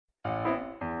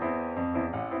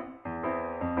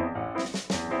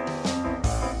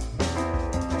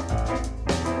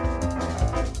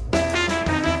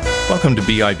Welcome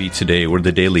to BIV Today. We're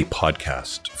the daily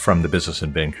podcast from the Business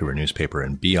in Vancouver newspaper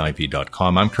and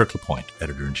BIV.com. I'm Kirk LaPointe,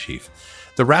 editor-in-chief.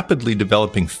 The rapidly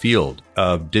developing field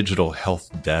of digital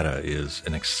health data is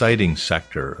an exciting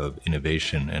sector of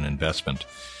innovation and investment,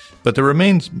 but there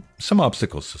remains some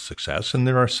obstacles to success, and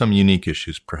there are some unique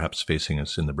issues perhaps facing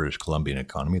us in the British Columbian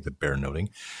economy that bear noting.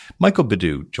 Michael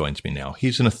Bidoux joins me now.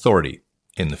 He's an authority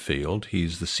in the field.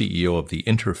 He's the CEO of the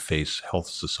Interface Health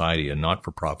Society, a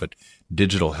not-for-profit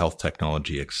digital health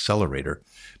technology accelerator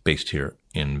based here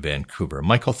in Vancouver.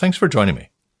 Michael, thanks for joining me.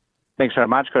 Thanks very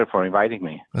much, Kurt, for inviting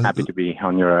me. Happy to be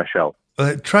on your show.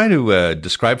 Try to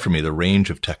describe for me the range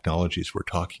of technologies we're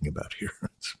talking about here.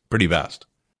 It's pretty vast.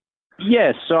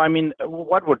 Yes. So,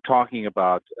 what we're talking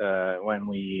about when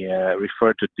we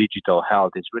refer to digital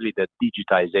health is really the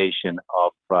digitization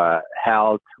of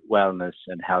health, wellness,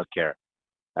 and healthcare.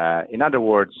 In other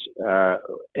words,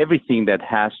 everything that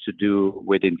has to do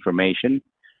with information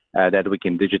that we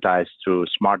can digitize through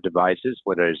smart devices,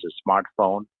 whether it's a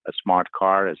smartphone, a smart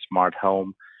car, a smart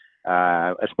home,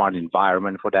 a smart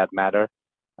environment for that matter,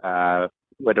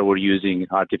 whether we're using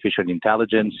artificial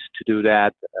intelligence to do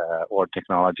that, or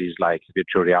technologies like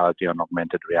virtual reality and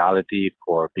augmented reality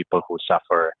for people who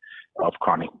suffer of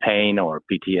chronic pain or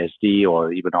PTSD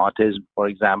or even autism, for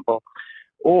example,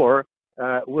 or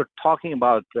we're talking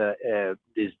about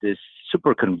this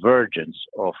super convergence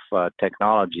of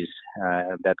technologies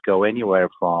that go anywhere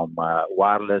from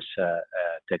wireless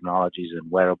technologies and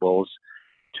wearables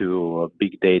to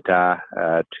big data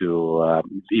to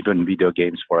even video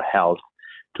games for health,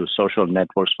 to social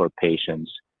networks for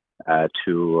patients,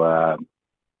 to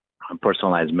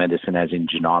personalized medicine as in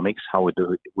genomics. How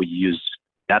we use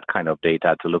that kind of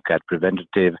data to look at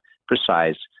preventative,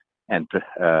 precise, and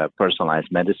personalized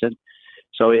medicine.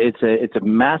 So it's a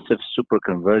massive super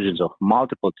convergence of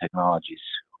multiple technologies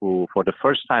who, for the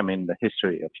first time in the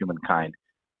history of humankind,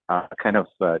 are kind of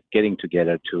getting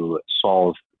together to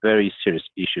solve very serious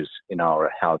issues in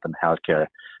our health and healthcare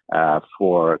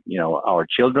for our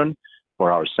children,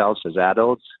 for ourselves as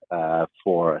adults,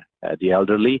 for the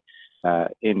elderly.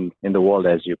 In the world,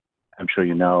 as I'm sure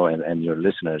you know, and your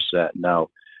listeners know,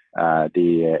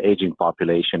 the aging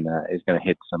population is going to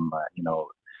hit some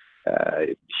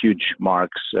huge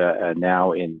marks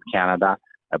now in Canada.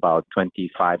 About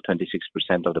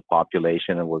 25-26% of the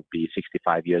population will be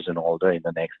 65 years and older in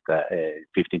the next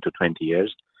 15 to 20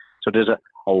 years. So there's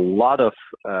a lot of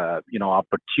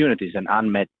opportunities and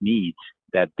unmet needs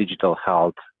that digital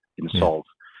health can solve.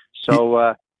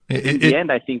 So in the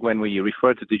end, I think when we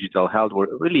refer to digital health,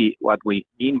 what we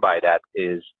mean by that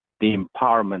is the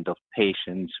empowerment of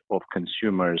patients, of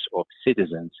consumers, of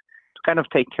citizens, kind of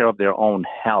take care of their own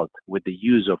health with the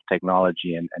use of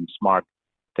technology and smart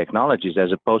technologies,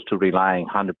 as opposed to relying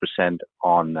 100%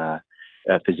 on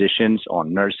physicians,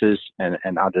 on nurses,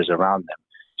 and others around them.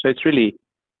 So it's really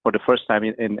for the first time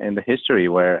in the history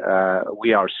where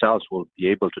we ourselves will be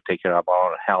able to take care of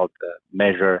our health,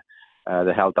 measure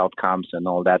the health outcomes and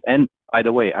all that. And by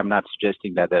the way, I'm not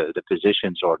suggesting that the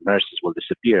physicians or nurses will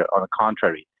disappear. On the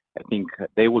contrary, I think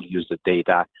they will use the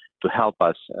data to help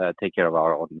us take care of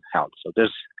our own health. So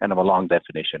there's kind of a long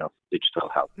definition of digital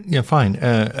health. Yeah, fine.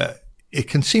 It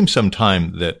can seem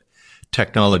sometimes that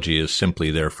technology is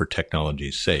simply there for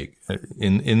technology's sake.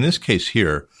 In this case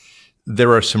here,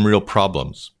 there are some real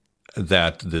problems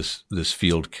that this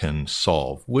field can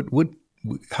solve.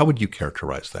 How would you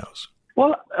characterize those?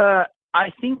 Well,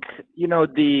 I think,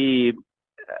 the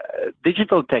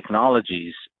digital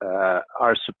technologies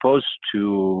are supposed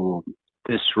to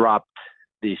disrupt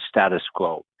the status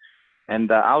quo.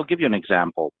 And I'll give you an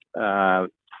example.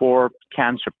 For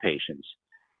cancer patients,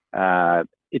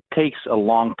 it takes a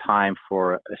long time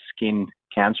for a skin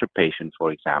cancer patient,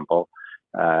 for example,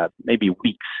 maybe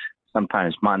weeks,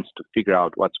 sometimes months to figure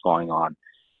out what's going on.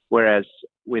 Whereas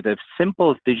with a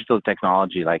simple digital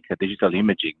technology like digital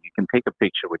imaging, you can take a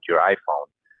picture with your iPhone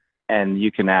and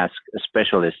you can ask a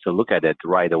specialist to look at it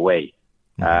right away.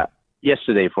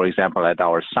 Yesterday, for example, at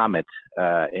our summit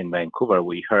in Vancouver,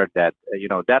 we heard that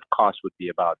that cost would be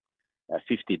about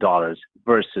 $50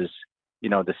 versus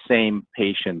the same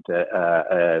patient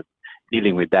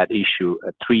dealing with that issue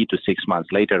 3 to 6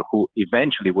 months later, who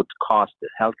eventually would cost the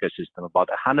healthcare system about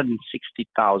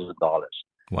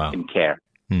 $160,000 in care.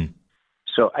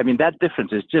 So that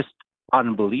difference is just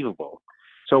unbelievable.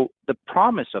 So the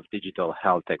promise of digital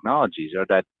health technologies are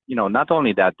that not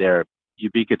only that they're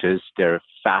ubiquitous, they're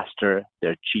faster,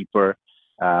 they're cheaper.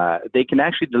 They can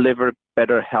actually deliver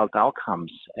better health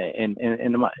outcomes in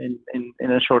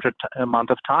a shorter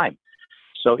amount of time.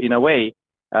 So in a way,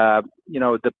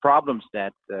 the problems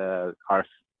that are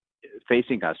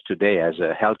facing us today as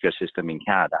a healthcare system in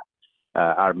Canada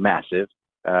are massive.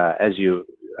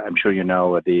 I'm sure you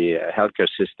know, the healthcare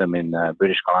system in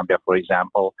British Columbia, for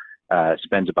example,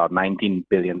 spends about $19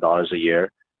 billion a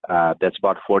year. That's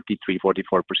about 44%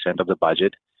 of the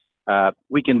budget.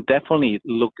 We can definitely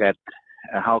look at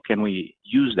how can we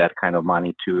use that kind of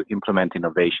money to implement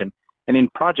innovation, and in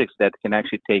projects that can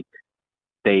actually take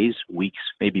days, weeks,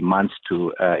 maybe months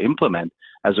to implement,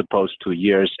 as opposed to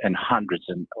years and hundreds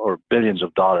or billions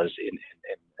of dollars in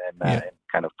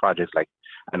kind of projects like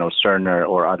Cerner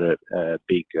or other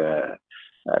big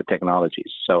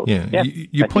technologies. So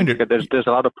you pointed there's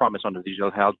a lot of promise on the digital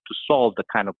health to solve the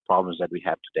kind of problems that we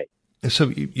have today. So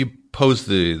you posed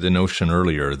the notion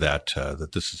earlier that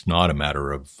this is not a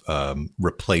matter of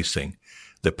replacing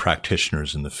the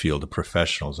practitioners in the field, the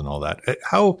professionals, and all that.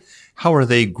 How are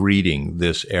they greeting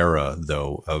this era,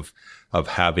 though, of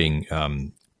having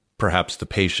perhaps the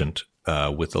patient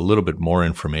with a little bit more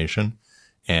information,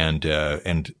 and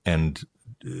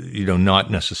not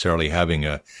necessarily having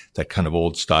that kind of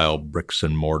old style bricks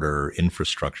and mortar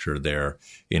infrastructure there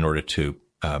in order to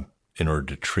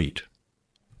treat?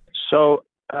 So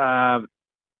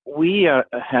we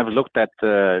have looked at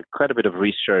quite a bit of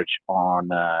research on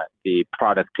the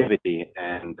productivity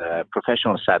and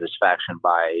professional satisfaction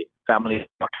by family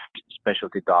doctors,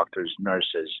 specialty doctors,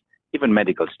 nurses, even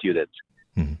medical students.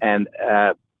 Mm-hmm. And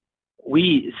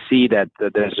we see that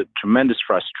there's a tremendous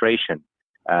frustration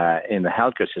in the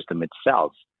healthcare system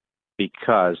itself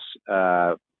because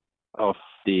of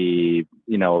the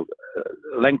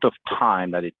length of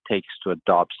time that it takes to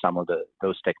adopt some of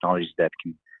those technologies that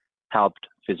can help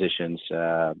physicians,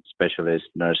 specialists,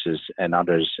 nurses, and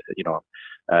others,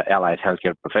 allied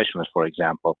healthcare professionals, for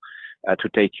example, to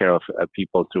take care of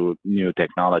people through new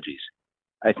technologies.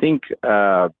 I think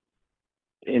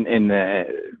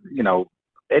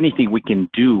anything we can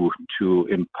do to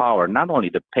empower not only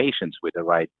the patients with the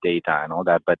right data and all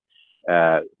that, but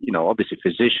obviously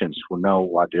physicians who know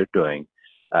what they're doing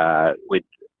with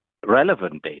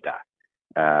relevant data,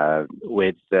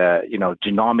 with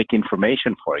genomic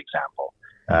information, for example,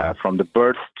 from the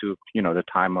birth to the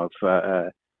time of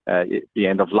the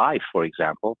end of life, for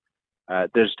example.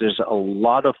 There's a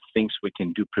lot of things we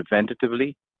can do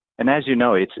preventatively, and as you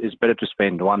know, it's better to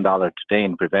spend $1 today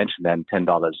in prevention than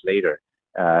 $10 later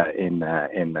in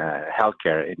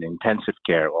healthcare, in intensive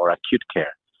care or acute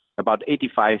care. About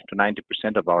 85 to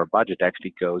 90% of our budget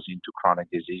actually goes into chronic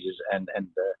diseases and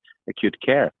acute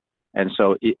care. And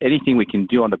so anything we can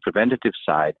do on the preventative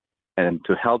side and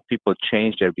to help people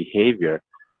change their behavior,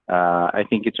 I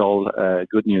think it's all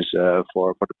good news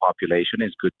for the population.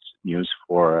 It's good news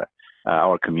for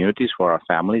our communities, for our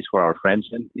families, for our friends,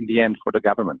 and in the end, for the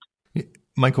government.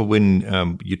 Michael,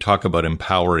 when you talk about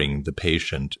empowering the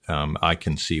patient, I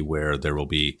can see where there will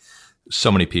be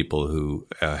so many people who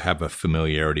have a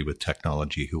familiarity with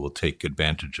technology who will take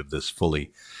advantage of this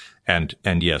fully. And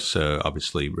yes,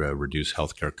 obviously reduce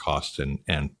healthcare costs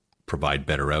and provide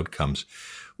better outcomes.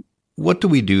 What do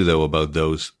we do, though, about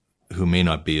those who may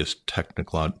not be as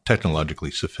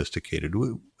technologically sophisticated?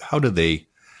 How do they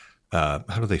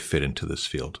fit into this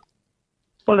field?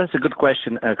 Well, that's a good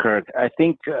question, Kirk. I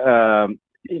think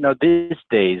these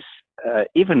days,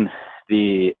 even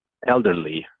the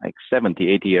elderly, like 70,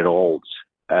 80-year-olds,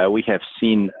 we have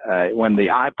seen when the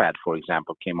iPad, for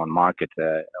example, came on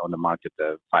the market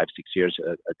 5-6 years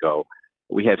ago,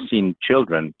 we have seen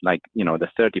children like, the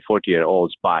 30,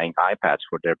 40-year-olds buying iPads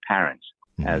for their parents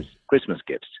as Christmas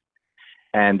gifts.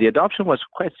 And the adoption was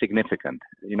quite significant.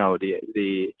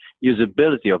 The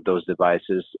usability of those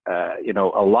devices,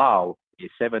 allow a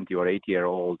 70 or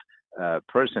 80-year-old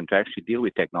person to actually deal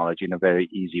with technology in a very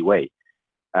easy way.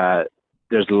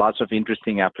 There's lots of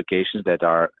interesting applications that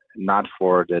are not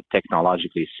for the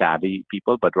technologically savvy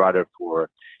people, but rather for,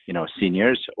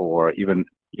 seniors or even,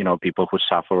 people who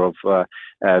suffer of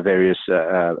various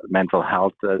mental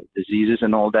health diseases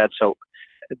and all that. So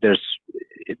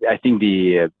I think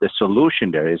the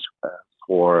solution there is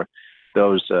for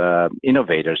those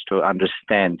innovators to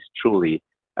understand truly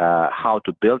how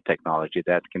to build technology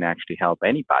that can actually help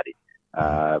anybody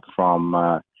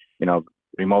from,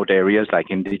 remote areas like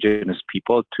indigenous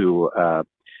people to,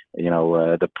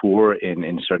 the poor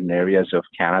in certain areas of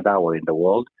Canada or in the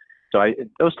world. So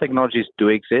those technologies do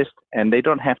exist, and they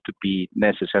don't have to be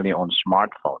necessarily on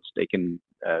smartphones. They can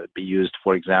be used,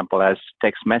 for example, as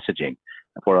text messaging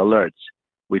for alerts.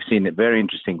 We've seen very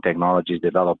interesting technologies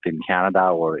developed in Canada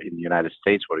or in the United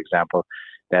States, for example,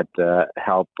 that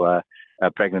help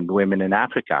pregnant women in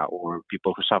Africa or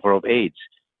people who suffer of AIDS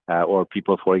or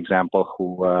people, for example,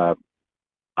 who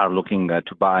are looking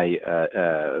to buy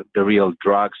the real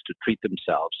drugs to treat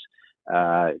themselves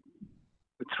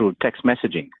through text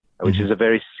messaging. which is a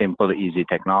very simple, easy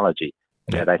technology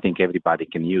that I think everybody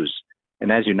can use.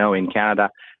 And as you know, in Canada,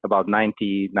 about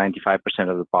 95%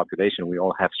 of the population, we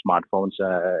all have smartphones,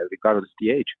 regardless of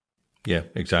the age. Yeah,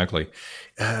 exactly.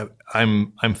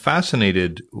 I'm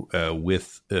fascinated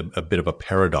with a bit of a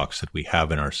paradox that we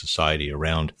have in our society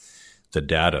around the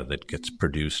data that gets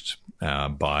produced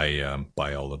by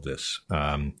all of this.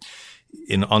 On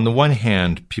the one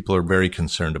hand, people are very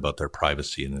concerned about their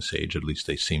privacy in this age. At least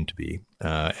they seem to be,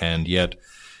 and yet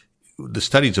the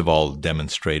studies have all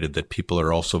demonstrated that people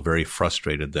are also very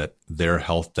frustrated that their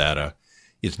health data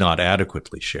is not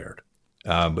adequately shared.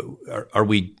 Are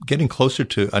we getting closer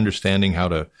to understanding how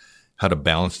to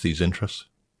balance these interests?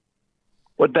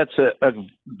 Well, that's a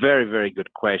very, very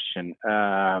good question.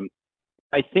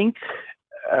 I think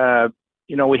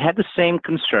we had the same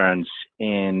concerns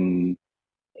in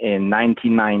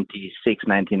 1996,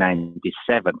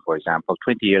 1997, for example,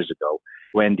 20 years ago,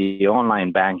 when the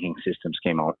online banking systems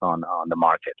came out on the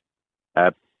market.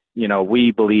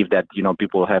 We believe that,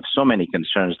 people have so many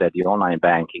concerns that the online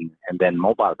banking and then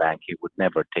mobile banking would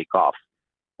never take off.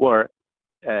 Where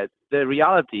the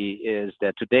reality is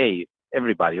that today,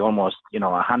 everybody, almost,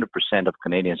 100% of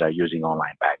Canadians are using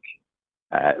online banking,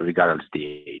 regardless of the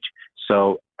age.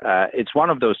 So it's one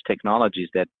of those technologies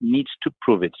that needs to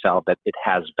prove itself that it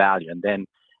has value. And then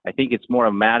I think it's more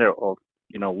a matter of,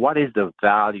 what is the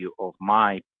value of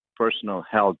my personal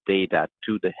health data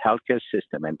to the healthcare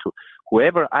system and to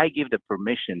whoever I give the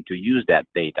permission to use that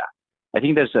data. I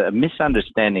think there's a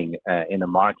misunderstanding in the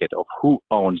market of who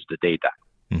owns the data.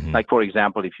 Mm-hmm. Like, for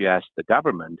example, if you ask the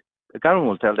government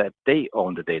will tell that they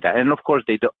own the data. And of course,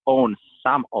 they own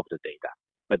some of the data.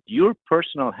 But your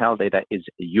personal health data is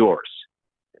yours.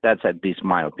 That's at least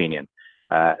my opinion.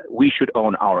 We should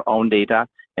own our own data,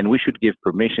 and we should give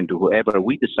permission to whoever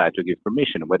we decide to give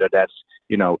permission, whether that's,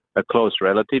 a close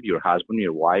relative, your husband,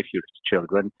 your wife, your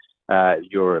children,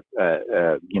 your,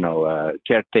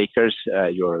 caretakers,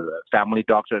 your family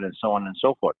doctor, and so on and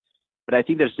so forth. But I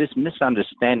think there's this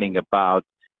misunderstanding about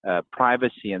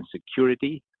privacy and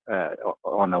security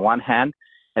on the one hand,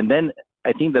 and then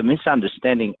I think the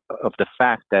misunderstanding of the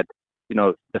fact that,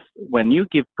 when you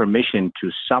give permission to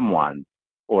someone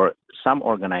or some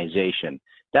organization,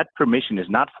 that permission is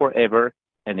not forever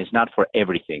and is not for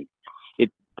everything.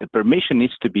 The permission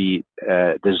needs to be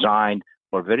designed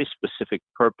for very specific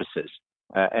purposes,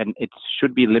 and it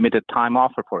should be limited time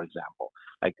offer, for example.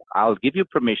 Like, I'll give you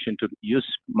permission to use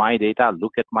my data,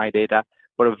 look at my data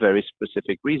for a very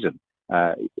specific reason.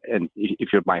 And if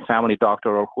you're my family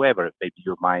doctor or whoever, maybe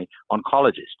you're my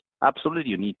oncologist, absolutely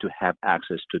you need to have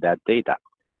access to that data.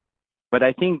 But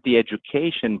I think the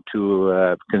education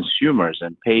to consumers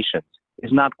and patients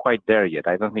is not quite there yet.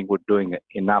 I don't think we're doing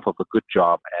enough of a good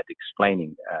job at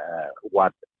explaining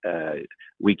what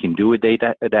we can do with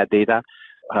that data,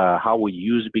 how we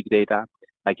use big data.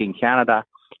 Like in Canada,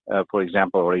 for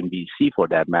example, or in BC for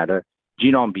that matter,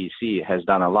 Genome BC has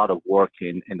done a lot of work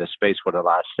in the space for the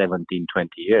last 17, 20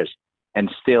 years. And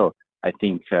still, I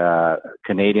think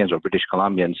Canadians or British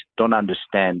Columbians don't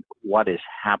understand what is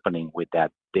happening with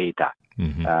that data.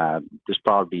 Mm-hmm. There's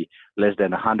probably less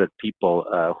than 100 people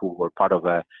who were part of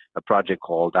a project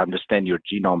called Understand Your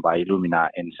Genome by Illumina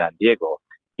in San Diego,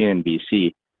 here in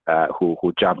BC,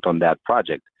 who jumped on that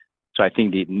project. So I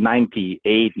think the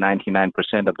 98, 99%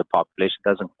 of the population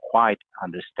doesn't quite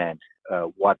understand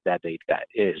what that data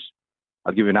is.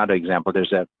 I'll give you another example.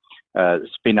 There's a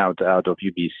spin out of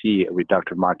UBC with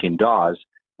Dr. Martin Dawes,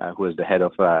 who is the head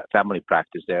of family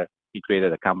practice there. He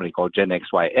created a company called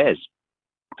GenXYS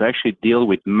to actually deal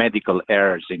with medical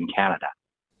errors in Canada.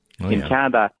 In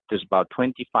Canada, there's about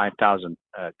 25,000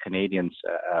 Canadians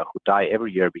who die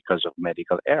every year because of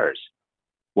medical errors.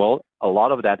 Well, a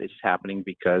lot of that is happening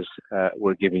because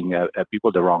we're giving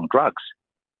people the wrong drugs.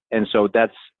 And so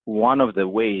that's one of the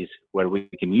ways where we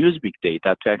can use big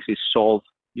data to actually solve,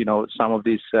 some of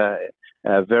these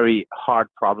very hard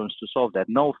problems to solve that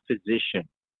no physician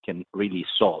can really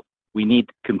solve. We need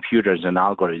computers and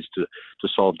algorithms to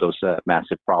solve those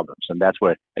massive problems. And that's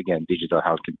where, again, digital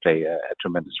health can play a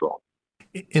tremendous role.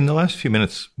 In the last few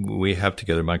minutes we have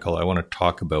together, Michael, I want to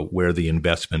talk about where the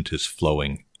investment is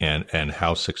flowing and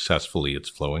how successfully it's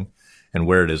flowing and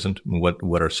where it isn't, and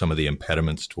what are some of the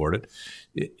impediments toward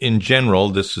it. In general,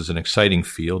 this is an exciting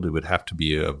field. It would have to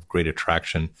be of great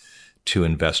attraction to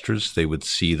investors. They would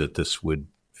see that this would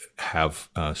have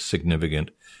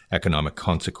significant economic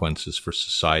consequences for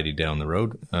society down the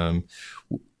road.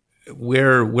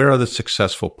 Where are the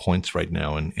successful points right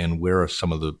now, and where are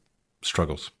some of the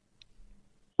struggles?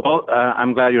 Well,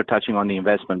 I'm glad you're touching on the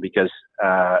investment because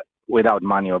without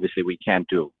money, obviously, we can't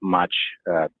do much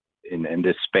in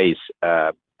this space.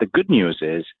 the good news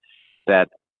is that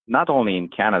not only in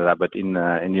Canada, but in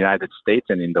the United States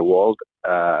and in the world,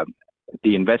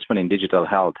 the investment in digital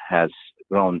health has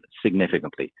grown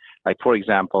significantly. Like, for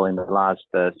example, in the last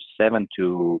 7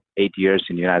 to 8 years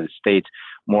in the United States,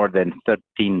 more than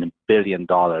 $13 billion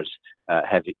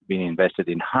have been invested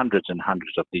in hundreds and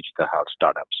hundreds of digital health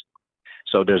startups.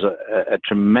 So there's a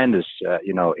tremendous,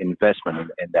 investment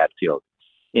in that field.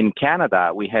 In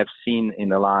Canada, we have seen in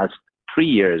the last 3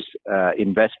 years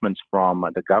investments from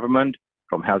the government,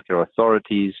 from healthcare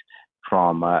authorities,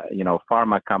 from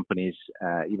pharma companies,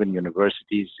 even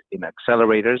universities in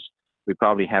accelerators. We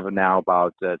probably have now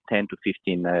about 10 to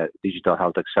 15 digital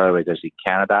health accelerators in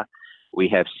Canada. We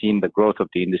have seen the growth of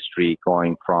the industry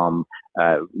going from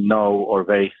no or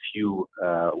very few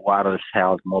wireless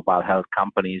health, mobile health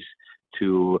companies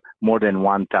to more than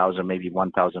 1,000, maybe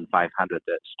 1,500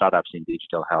 startups in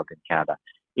digital health in Canada.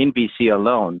 In BC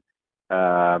alone,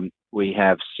 we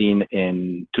have seen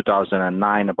in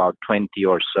 2009 about 20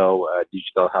 or so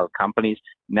digital health companies.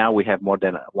 Now we have more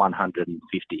than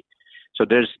 150. So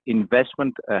there's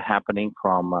investment happening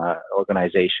from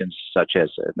organizations such as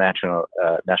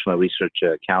National Research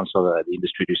Council, the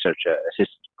Industry Research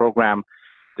Assistance Program.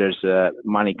 There's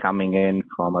money coming in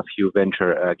from a few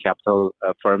venture capital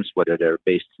firms, whether they're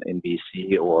based in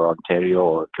BC or Ontario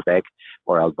or Quebec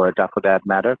or Alberta for that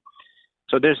matter.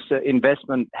 So there's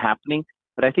investment happening.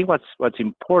 But I think what's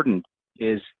important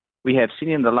is we have seen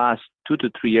in the last 2 to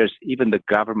 3 years, even the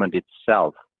government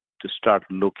itself to start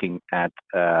looking at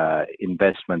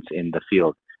investments in the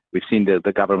field. We've seen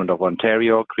the government of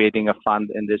Ontario creating a fund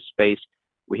in this space.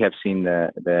 We have seen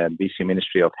the BC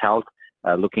Ministry of Health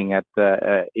looking at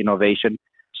innovation.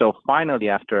 So finally,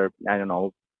 after,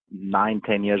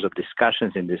 9-10 years of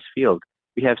discussions in this field,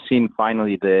 we have seen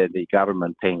finally the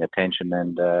government paying attention,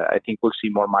 and I think we'll see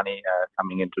more money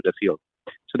coming into the field.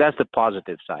 So that's the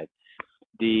positive side.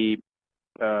 The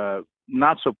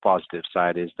not so positive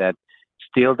side is that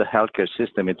still the healthcare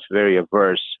system, it's very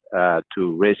averse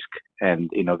to risk and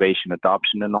innovation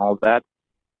adoption and all that.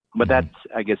 But that's,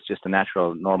 I guess, just a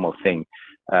natural, normal thing.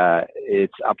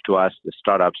 It's up to us, the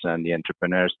startups and the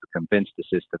entrepreneurs, to convince the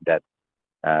system that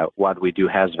what we do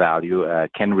has value,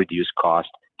 can reduce cost,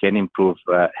 can improve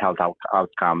health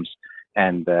outcomes,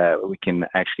 and we can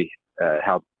actually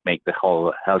help make the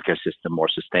whole healthcare system more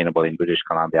sustainable in British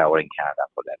Columbia or in Canada,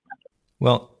 for that matter.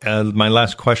 Well, my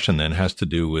last question then has to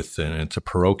do with, and it's a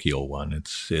parochial one.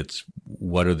 It's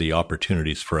what are the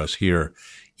opportunities for us here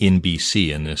in BC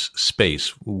in this space?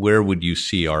 Where would you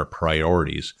see our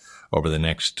priorities over the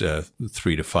next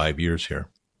 3 to 5 years here?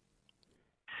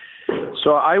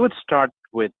 So I would start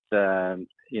with, there's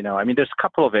a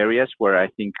couple of areas where I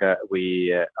think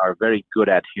we are very good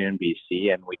at here in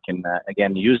BC, and we can,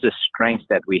 again, use the strengths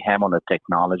that we have on the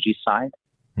technology side.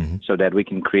 Mm-hmm. So that we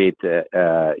can create,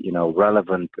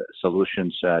 relevant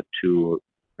solutions to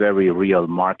very real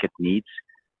market needs.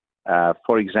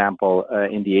 For example,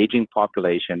 in the aging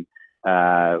population,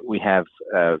 we have,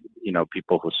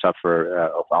 people who suffer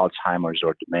of Alzheimer's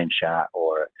or dementia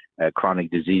or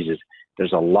chronic diseases.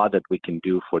 There's a lot that we can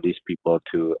do for these people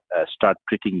to start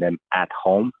treating them at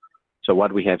home. So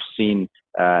what we have seen,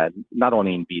 not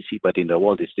only in BC, but in the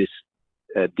world, is this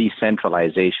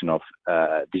decentralization of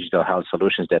digital health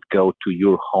solutions that go to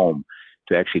your home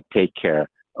to actually take care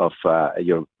of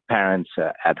your parents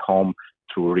at home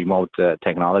through remote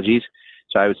technologies.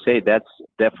 So I would say that's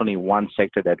definitely one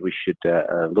sector that we should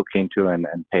look into and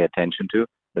pay attention to.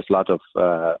 There's a lot of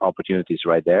opportunities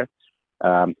right there.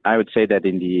 I would say that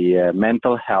in the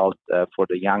mental health for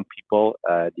the young people,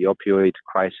 the opioid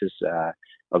crisis,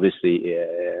 obviously,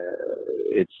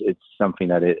 it's something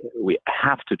that we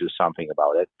have to do something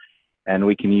about it, and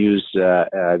we can use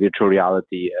virtual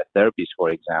reality therapies,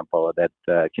 for example, that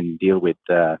can deal with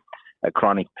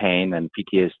chronic pain and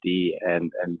PTSD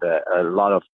and a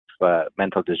lot of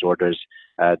mental disorders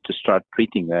to start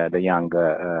treating the young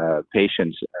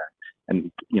patients,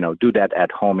 and do that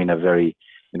at home in a very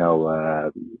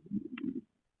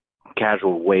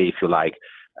casual way, if you like.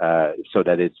 So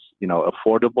that it's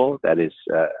affordable, that is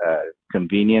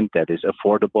convenient, that is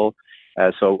affordable.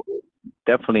 So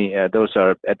definitely those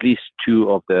are at least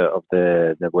two of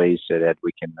the ways that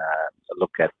we can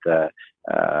look at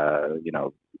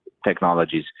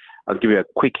technologies. I'll give you a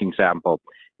quick example.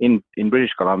 In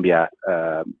British Columbia,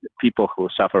 people who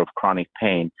suffer of chronic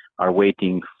pain are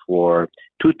waiting for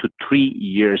 2 to 3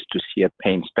 years to see a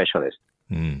pain specialist.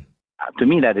 To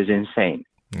me, that is insane.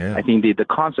 Yeah. I think the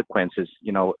consequences,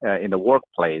 in the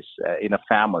workplace, in a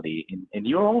family, in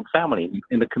your own family,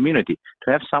 in the community,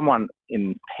 to have someone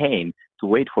in pain to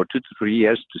wait for 2 to 3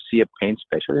 years to see a pain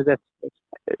specialist,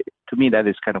 to me, that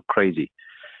is kind of crazy.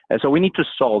 So we need to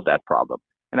solve that problem.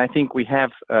 And I think we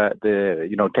have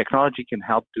technology can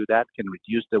help do that, can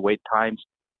reduce the wait times,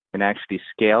 can actually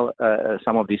scale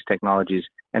some of these technologies,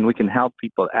 and we can help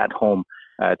people at home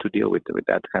to deal with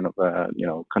that kind of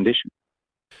condition.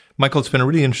 Michael, it's been a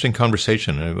really interesting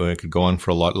conversation. I could go on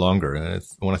for a lot longer. I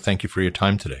want to thank you for your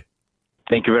time today.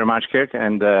 Thank you very much, Kirk.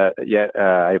 And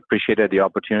I appreciated the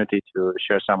opportunity to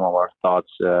share some of our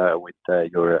thoughts with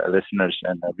your listeners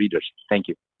and readers. Thank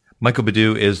you. Michael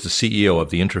Bidou is the CEO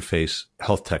of the Interface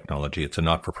Health Technology. It's a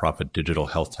not-for-profit digital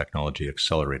health technology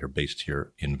accelerator based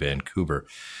here in Vancouver.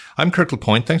 I'm Kirk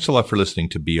LaPointe. Thanks a lot for listening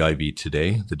to BIV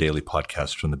Today, the daily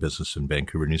podcast from the Business in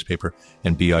Vancouver newspaper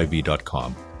and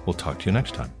BIV.com. We'll talk to you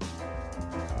next time.